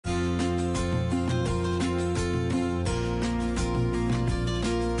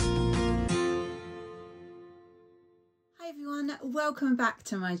Everyone, welcome back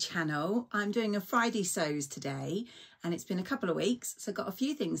to my channel. I'm doing a Friday sews today and it's been a couple of weeks, so I've got a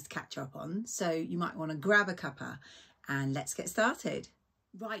few things to catch up on, so you might want to grab a cuppa and let's get started.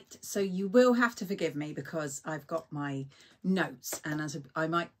 Right, so you will have to forgive me because I've got my notes and I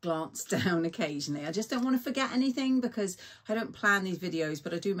might glance down occasionally. I just don't want to forget anything because I don't plan these videos,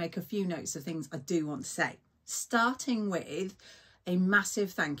 but I do make a few notes of things I do want to say. Starting with a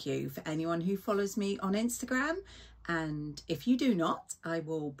massive thank you for anyone who follows me on Instagram. And if you do not, I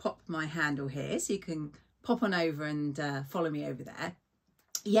will pop my handle here so you can pop on over and follow me over there.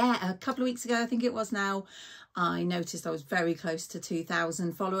 Yeah, a couple of weeks ago, I think it was now, I noticed I was very close to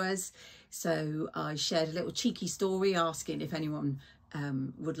 2,000 followers. So I shared a little cheeky story asking if anyone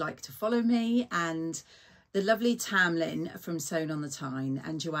would like to follow me. And the lovely Tamlyn from Sewn on the Tyne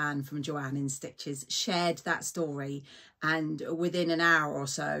and Joanne from Joanne in Stitches shared that story. And within an hour or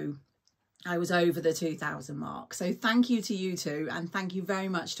so, I was over the 2,000 mark. So thank you to you two, and thank you very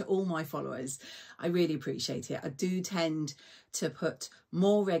much to all my followers. I really appreciate it. I do tend to put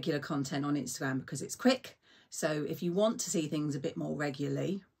more regular content on Instagram because it's quick. So if you want to see things a bit more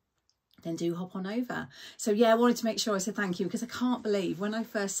regularly, then do hop on over. So yeah, I wanted to make sure I said thank you because I can't believe when I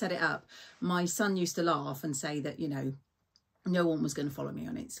first set it up, my son used to laugh and say that, you know, no one was going to follow me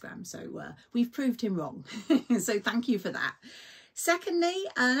on Instagram. So we've proved him wrong. So thank you for that. Secondly,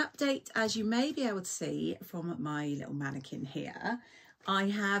 an update, as you may be able to see from my little mannequin here, I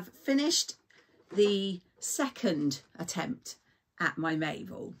have finished the second attempt at my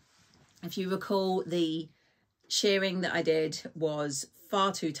Mabel. If you recall, the shearing that I did was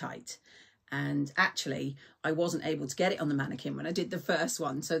far too tight, and actually I wasn't able to get it on the mannequin when I did the first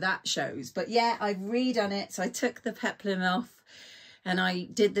one, so that shows. But yeah, I've redone it. So I took the peplum off and I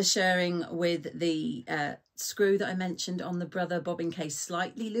did the shirring with the screw that I mentioned on the brother bobbin case,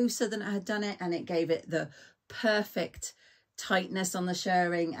 slightly looser than I had done it, and it gave it the perfect tightness on the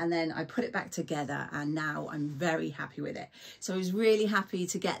shirring. And then I put it back together and now I'm very happy with it. So I was really happy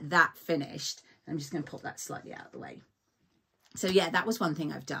to get that finished. I'm just going to pop that slightly out of the way. So yeah, that was one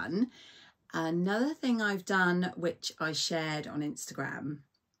thing I've done. Another thing I've done, which I shared on Instagram,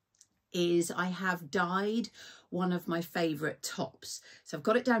 is I have dyed one of my favourite tops. So I've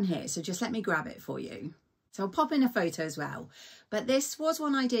got it down here, so just let me grab it for you. So I'll pop in a photo as well. But this was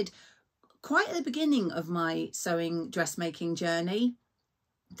one I did quite at the beginning of my sewing dressmaking journey.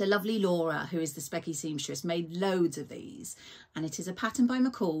 The lovely Laura, who is the Specky seamstress, made loads of these. And it is a pattern by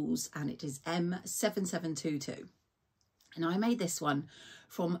McCalls and it is M7722. And I made this one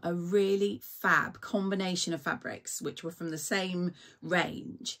from a really fab combination of fabrics, which were from the same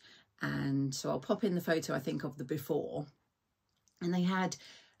range. And so I'll pop in the photo, I think, of the before. And they had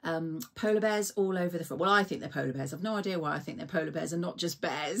polar bears all over the front. Well, I think they're polar bears. I've no idea why I think they're polar bears and not just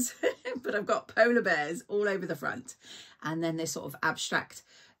bears. But I've got polar bears all over the front. And then this sort of abstract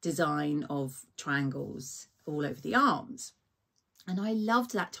design of triangles all over the arms. And I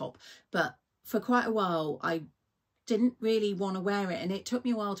loved that top. But for quite a while, I didn't really want to wear it. And it took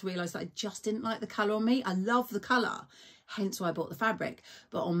me a while to realise that I just didn't like the colour on me. I love the colour, hence why I bought the fabric.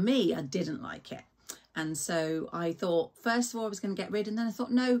 But on me, I didn't like it. And so I thought, first of all, I was going to get rid. And then I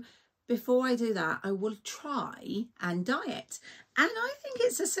thought, no, before I do that, I will try and dye it. And I think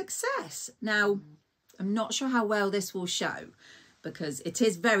it's a success. Now, I'm not sure how well this will show because it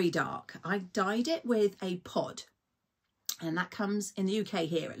is very dark. I dyed it with a pod. And that comes in the UK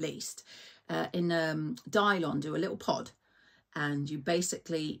here, at least. In Dylon, do a little pod. And you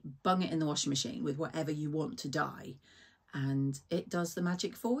basically bung it in the washing machine with whatever you want to dye. And it does the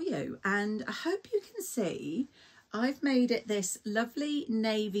magic for you. And I hope you can see I've made it this lovely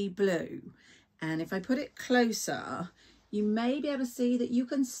navy blue. And if I put it closer, you may be able to see that you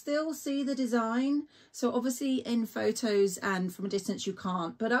can still see the design. So obviously in photos and from a distance you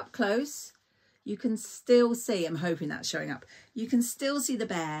can't, but up close you can still see, I'm hoping that's showing up, you can still see the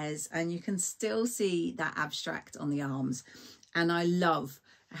bears and you can still see that abstract on the arms. And I love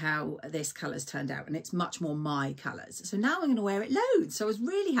how this colour's turned out, and it's much more my colours. So now I'm going to wear it loads. So I was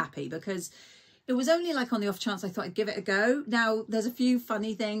really happy because it was only like on the off chance I thought I'd give it a go. Now there's a few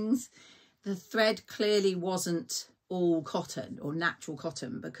funny things. The thread clearly wasn't all cotton or natural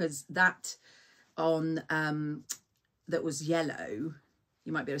cotton, because that on that was yellow,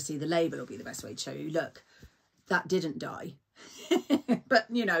 you might be able to see the label, will be the best way to show you. Look, that didn't dye. But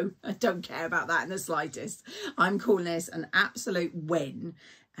you know, I don't care about that in the slightest. I'm calling this an absolute win.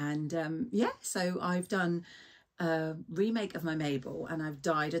 And yeah, so I've done a remake of my Mabel and I've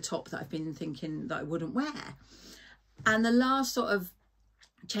dyed a top that I've been thinking that I wouldn't wear. And the last sort of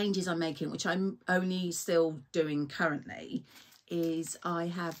changes I'm making, which I'm only still doing currently, is I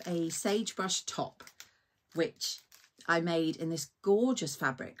have a sagebrush top, which I made in this gorgeous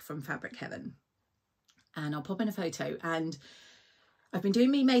fabric from Fabric Heaven. And I'll pop in a photo. And I've been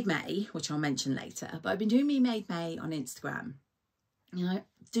doing Me Made May, which I'll mention later, but I've been doing Me Made May on Instagram. You know,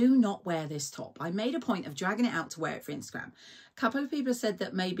 do not wear this top. I made a point of dragging it out to wear it for Instagram. A couple of people have said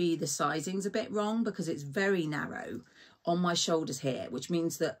that maybe the sizing's a bit wrong because it's very narrow on my shoulders here, which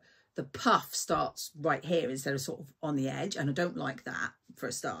means that the puff starts right here instead of sort of on the edge. And I don't like that for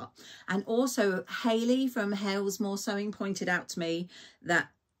a start. And also Hayley from Hale's More Sewing pointed out to me that,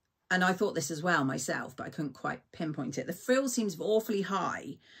 and I thought this as well myself, but I couldn't quite pinpoint it. The frill seems awfully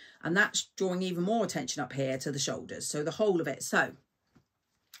high and that's drawing even more attention up here to the shoulders. So the whole of it. So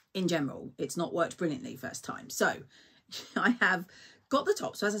in general, it's not worked brilliantly first time. So I have got the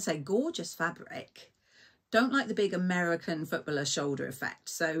top. So as I say, gorgeous fabric. Don't like the big American footballer shoulder effect.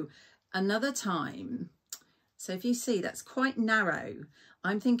 So another time, so if you see, that's quite narrow.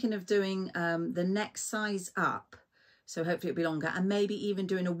 I'm thinking of doing the next size up. So hopefully it'll be longer, and maybe even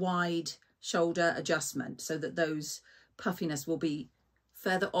doing a wide shoulder adjustment so that those puffiness will be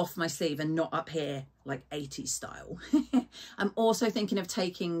further off my sleeve and not up here like 80s style. I'm also thinking of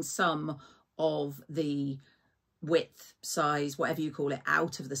taking some of the width, size, whatever you call it,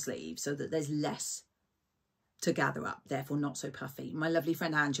 out of the sleeve so that there's less to gather up, therefore not so puffy. My lovely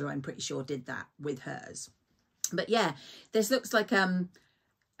friend Angela, I'm pretty sure, did that with hers. But yeah, this looks like a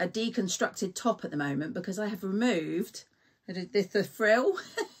deconstructed top at the moment because I have removed the frill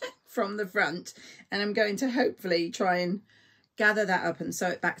from the front, and I'm going to hopefully try and gather that up and sew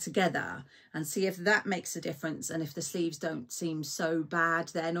it back together and see if that makes a difference and if the sleeves don't seem so bad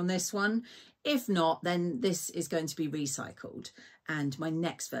then on this one. If not, then this is going to be recycled, and my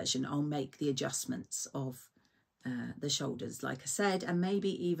next version I'll make the adjustments of the shoulders like I said, and maybe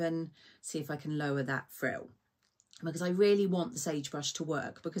even see if I can lower that frill, because I really want the sagebrush to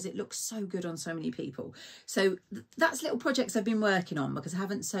work because it looks so good on so many people. So that's little projects I've been working on because I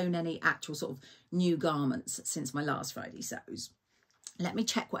haven't sewn any actual sort of new garments since my last Friday sews. Let me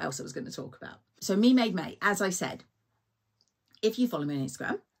check what else I was going to talk about. So Me Made May, as I said, if you follow me on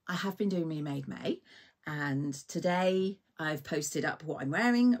Instagram, I have been doing Me Made May, and today I've posted up what I'm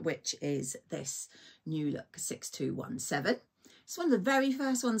wearing, which is this new look 6217. It's one of the very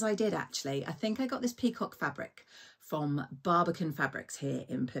first ones I did actually. I think I got this peacock fabric from Barbican Fabrics here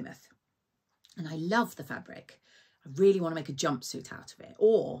in Plymouth. And I love the fabric. I really want to make a jumpsuit out of it,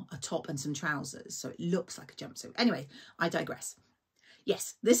 or a top and some trousers so it looks like a jumpsuit. Anyway, I digress.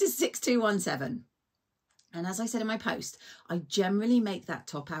 Yes, this is 6217. And as I said in my post, I generally make that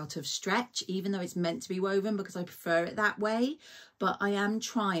top out of stretch, even though it's meant to be woven because I prefer it that way. But I am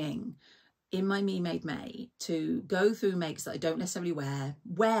trying in my Me Made May to go through makes that I don't necessarily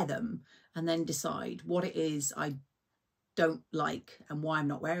wear them, and then decide what it is I don't like and why I'm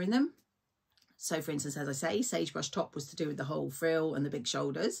not wearing them. So for instance, as I say, sagebrush top was to do with the whole frill and the big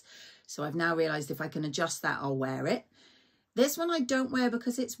shoulders. So I've now realised if I can adjust that, I'll wear it. This one I don't wear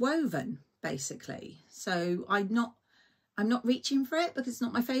because it's woven, basically. So I'm not reaching for it because it's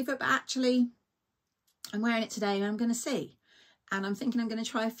not my favourite, but actually I'm wearing it today and I'm going to see. And I'm thinking I'm going to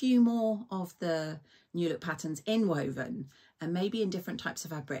try a few more of the new look patterns in woven and maybe in different types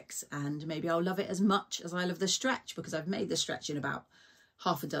of fabrics. And maybe I'll love it as much as I love the stretch, because I've made the stretch in about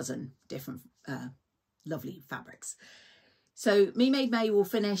half a dozen different lovely fabrics. So Me Made May will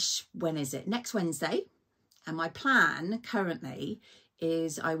finish, when is it? Next Wednesday. And my plan currently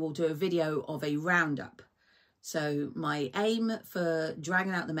is I will do a video of a roundup. So my aim for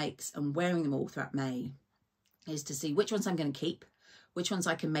dragging out the makes and wearing them all throughout May is to see which ones I'm going to keep, which ones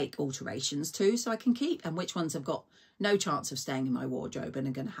I can make alterations to so I can keep, and which ones have got no chance of staying in my wardrobe and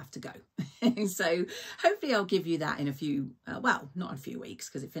are going to have to go. So hopefully I'll give you that in a few, well, not in a few weeks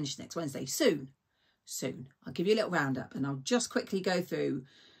because it finishes next Wednesday. Soon. I'll give you a little roundup and I'll just quickly go through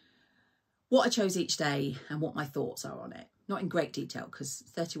what I chose each day and what my thoughts are on it. Not in great detail because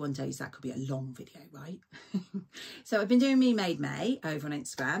 31 days, that could be a long video, right? So I've been doing Me Made May over on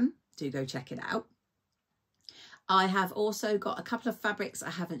Instagram. Do go check it out. I have also got a couple of fabrics I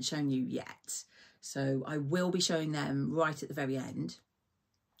haven't shown you yet. So I will be showing them right at the very end.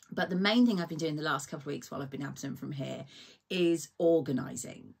 But the main thing I've been doing the last couple of weeks while I've been absent from here is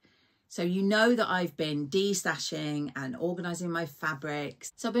organising. So you know that I've been de-stashing and organising my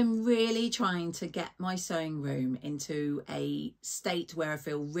fabrics. So I've been really trying to get my sewing room into a state where I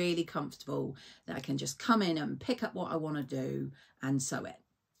feel really comfortable that I can just come in and pick up what I want to do and sew it.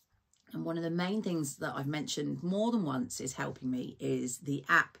 And one of the main things that I've mentioned more than once is helping me is the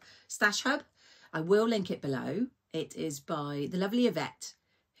app Stash Hub. I will link it below. It is by the lovely Yvette,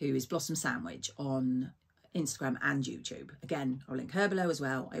 who is Blossom Sandwich on Instagram and YouTube. Again, I'll link her below as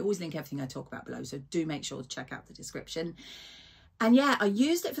well. I always link everything I talk about below, so do make sure to check out the description. And yeah, I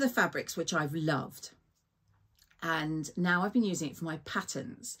used it for the fabrics, which I've loved. And now I've been using it for my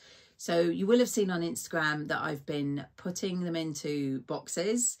patterns. So you will have seen on Instagram that I've been putting them into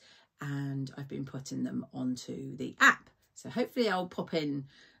boxes and I've been putting them onto the app. So hopefully I'll pop in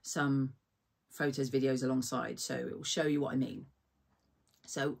some photos, videos alongside, so it will show you what I mean.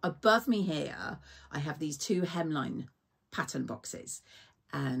 So above me here, I have these 2 hemline pattern boxes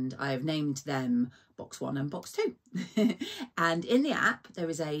and I have named them box 1 and box 2. And in the app, there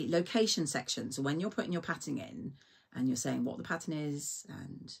is a location section. So when you're putting your pattern in and you're saying what the pattern is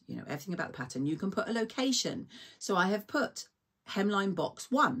and, you know, everything about the pattern, you can put a location. So I have put hemline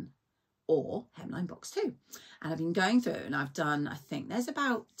box 1 or hemline box 2. And I've been going through and I've done, I think there's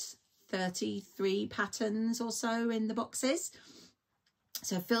about 33 patterns or so in the boxes.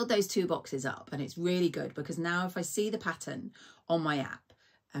 So I filled those 2 boxes up and it's really good because now if I see the pattern on my app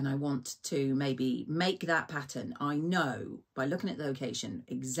and I want to maybe make that pattern, I know by looking at the location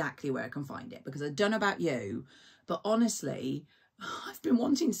exactly where I can find it, because I don't know about you, but honestly, I've been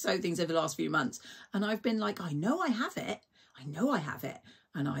wanting to sew things over the last few months and I've been like, I know I have it.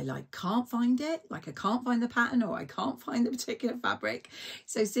 And I like can't find it, like I can't find the pattern or I can't find the particular fabric.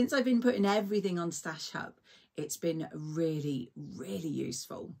 So since I've been putting everything on Stash Hub, it's been really, really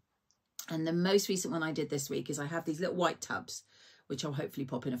useful. And the most recent one I did this week is I have these little white tubs, which I'll hopefully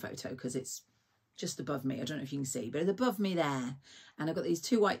pop in a photo because it's just above me. I don't know if you can see, but it's above me there. And I've got these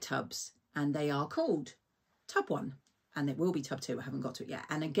 2 white tubs and they are called Tub 1. And it will be Tub 2, I haven't got to it yet.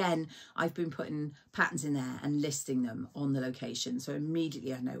 And again, I've been putting patterns in there and listing them on the location. So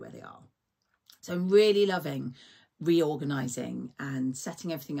immediately I know where they are. So I'm really loving reorganizing and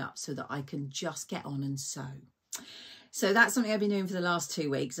setting everything up so that I can just get on and sew. So that's something I've been doing for the last 2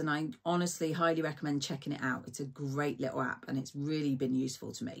 weeks and I honestly highly recommend checking it out. It's a great little app and it's really been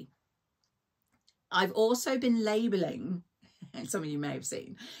useful to me. I've also been labeling, and some of you may have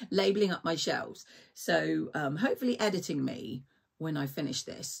seen, labeling up my shelves. So hopefully Editing Me, when I finish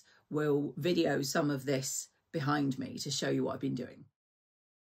this, will video some of this behind me to show you what I've been doing.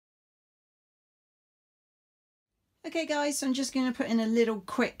 Okay guys, so I'm just going to put in a little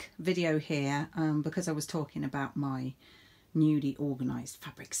quick video here because I was talking about my newly organised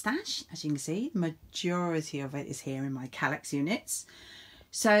fabric stash. As you can see, the majority of it is here in my Calyx units.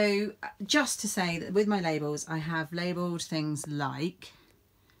 So just to say that with my labels, I have labelled things like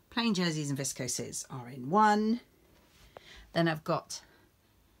plain jerseys and viscoses are in one. Then I've got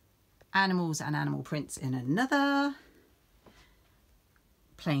animals and animal prints in another.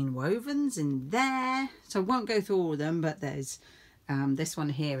 Plain wovens in there. So I won't go through all of them, but there's this one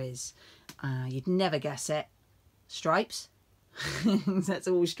here is, you'd never guess it, stripes. That's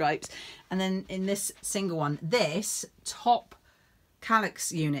all stripes. And then in this single one, this top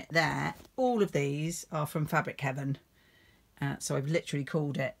Calyx unit there, all of these are from Fabric Heaven. So I've literally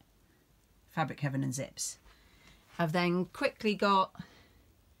called it Fabric Heaven and Zips. I've then quickly got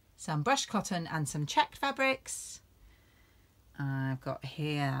some brushed cotton and some checked fabrics. I've got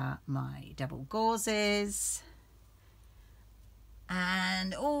here my double gauzes.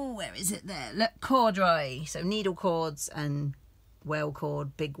 And, oh, where is it there? Look, corduroy. So needle cords and well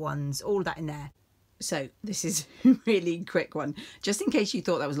cord, big ones, all that in there. So this is a really quick one, just in case you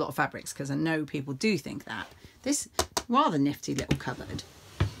thought that was a lot of fabrics, because I know people do think that. This rather nifty little cupboard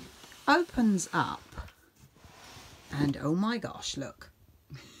opens up and oh my gosh, look.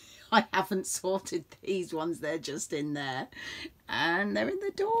 I haven't sorted these ones, they're just in there. And they're in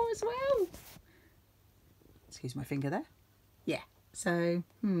the door as well. Excuse my finger there. Yeah, so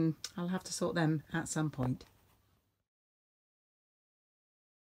I'll have to sort them at some point.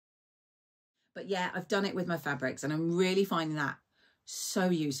 But yeah, I've done it with my fabrics and I'm really finding that so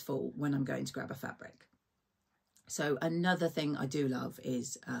useful when I'm going to grab a fabric. So another thing I do love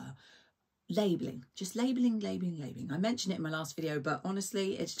is labelling, just labelling. I mentioned it in my last video, but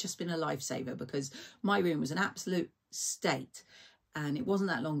honestly, it's just been a lifesaver because my room was an absolute state and it wasn't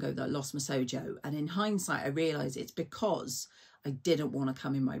that long ago that I lost my Sojo. And in hindsight, I realised it's because I didn't want to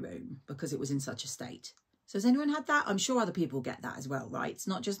come in my room because it was in such a state. So has anyone had that? I'm sure other people get that as well, right? It's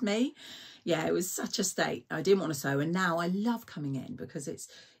not just me. Yeah, it was such a state. I didn't want to sew. And now I love coming in because it's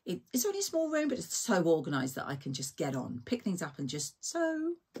only a small room, but it's so organised that I can just get on, pick things up and just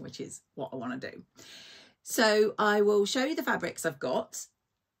sew, which is what I want to do. So I will show you the fabrics I've got,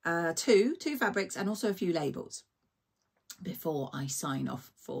 two fabrics and also a few labels before I sign off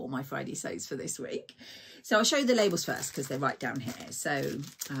for my Friday sews for this week. So I'll show you the labels first because they're right down here. So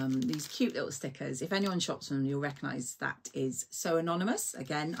these cute little stickers, if anyone shops them, you'll recognise that is So Anonymous.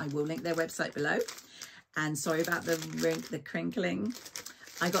 Again, I will link their website below. And sorry about the crinkling.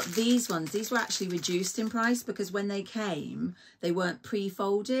 I got these ones. These were actually reduced in price because when they came, they weren't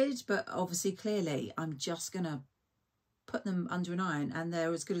pre-folded, but obviously clearly I'm just going to put them under an iron and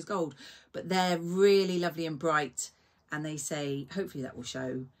they're as good as gold. But they're really lovely and bright, and they say, hopefully that will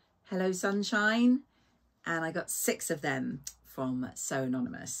show, hello sunshine. And I got 6 of them from So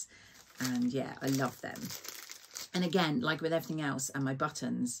Anonymous, and yeah, I love them. And again, like with everything else and my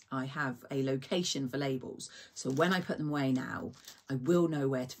buttons, I have a location for labels. So when I put them away now, I will know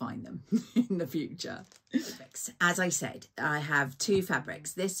where to find them in the future. As I said, I have 2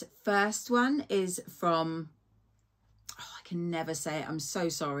 fabrics. This first one is from, oh, I can never say it. I'm so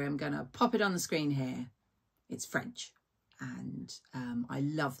sorry. I'm going to pop it on the screen here. It's French. And I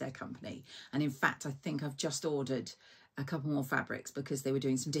love their company. And in fact, I think I've just ordered a couple more fabrics because they were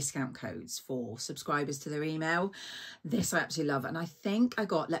doing some discount codes for subscribers to their email. This I absolutely love. And I think I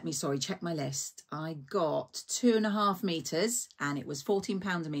got, check my list. I got 2.5 meters and it was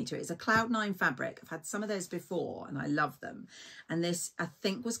 £14 a meter. It's a Cloud9 fabric. I've had some of those before and I love them. And this I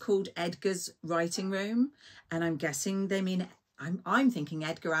think was called Edgar's Writing Room. And I'm guessing they mean, I'm thinking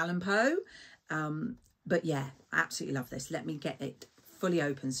Edgar Allan Poe. But yeah, I absolutely love this. Let me get it fully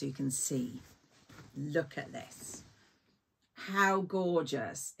open so you can see. Look at this. How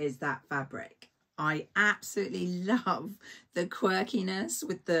gorgeous is that fabric? I absolutely love the quirkiness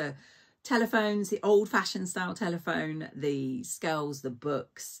with the telephones, the old-fashioned style telephone, the skulls, the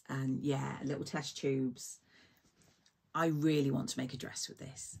books, and yeah, little test tubes. I really want to make a dress with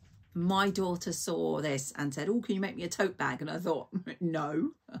this. My daughter saw this and said, oh, can you make me a tote bag? And I thought,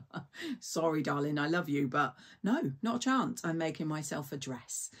 no, sorry, darling, I love you, but no, not a chance. I'm making myself a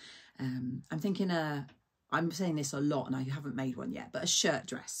dress. I'm thinking I'm saying this a lot and I haven't made one yet, but a shirt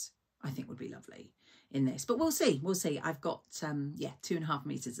dress I think would be lovely in this. But we'll see. We'll see. I've got, yeah, 2.5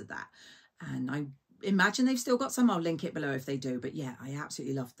 meters of that. And I imagine they've still got some. I'll link it below if they do. But yeah, I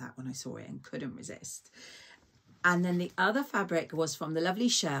absolutely loved that when I saw it and couldn't resist. And then the other fabric was from the lovely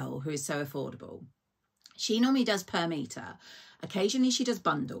Shell, who is so affordable. She normally does per meter. Occasionally she does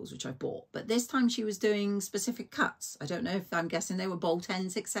bundles, which I bought, but this time she was doing specific cuts. I don't know if, I'm guessing they were bolt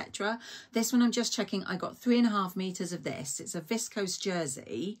ends, etc. This one I'm just checking. I got 3.5 meters of this. It's a viscose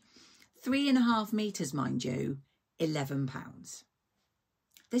jersey, 3.5 meters, mind you, £11.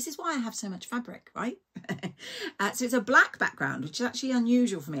 This is why I have so much fabric, right? So it's a black background, which is actually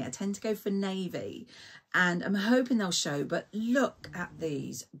unusual for me. I tend to go for navy, and I'm hoping they'll show, but look at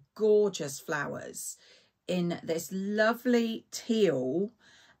these gorgeous flowers in this lovely teal,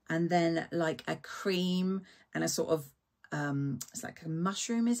 and then like a cream and a sort of, it's like a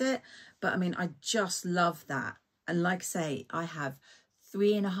mushroom, is it? But I mean, I just love that. And like I say, I have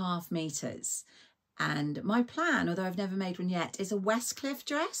 3.5 meters. And my plan, although I've never made one yet, is a Westcliff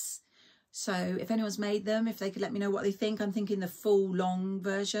dress. So if anyone's made them, if they could let me know what they think. I'm thinking the full long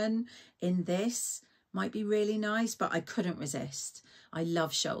version in this might be really nice, but I couldn't resist. I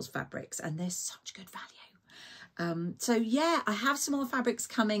love Shell's fabrics and they're such good value. So yeah, I have some more fabrics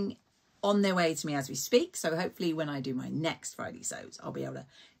coming on their way to me as we speak. So hopefully when I do my next Friday sews, I'll be able to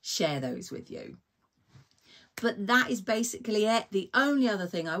share those with you. But that is basically it. The only other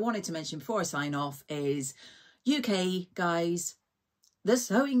thing I wanted to mention before I sign off is UK, guys, the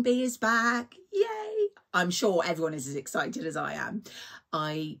sewing bee is back. Yay! I'm sure everyone is as excited as I am.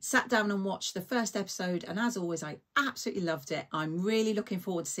 I sat down and watched the first episode, and as always, I absolutely loved it. I'm really looking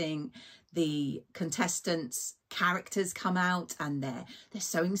forward to seeing the contestants' characters come out, and their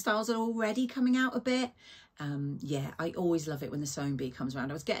sewing styles are already coming out a bit. Yeah, I always love it when the sewing bee comes around.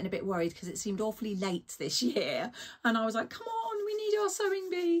 I was getting a bit worried because it seemed awfully late this year, and I was like, come on, we need our sewing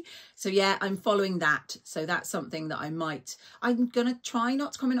bee. So yeah, I'm following that. So that's something that I'm gonna try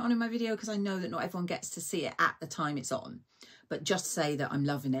not to comment on in my video because I know that not everyone gets to see it at the time it's on, but just say that I'm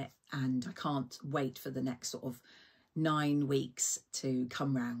loving it and I can't wait for the next sort of 9 weeks to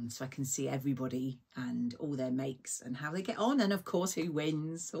come round so I can see everybody and all their makes and how they get on, and of course who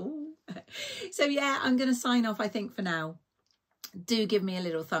wins. Ooh. So yeah, I'm going to sign off I think for now. Do give me a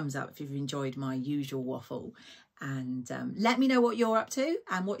little thumbs up if you've enjoyed my usual waffle, and let me know what you're up to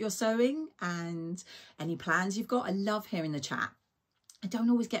and what you're sewing and any plans you've got. I love hearing the chat. I don't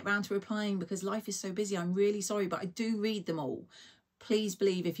always get round to replying because life is so busy. I'm really sorry, but I do read them all. Please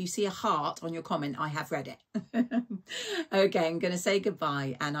believe if you see a heart on your comment, I have read it. Okay, I'm going to say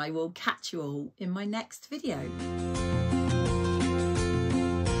goodbye and I will catch you all in my next video.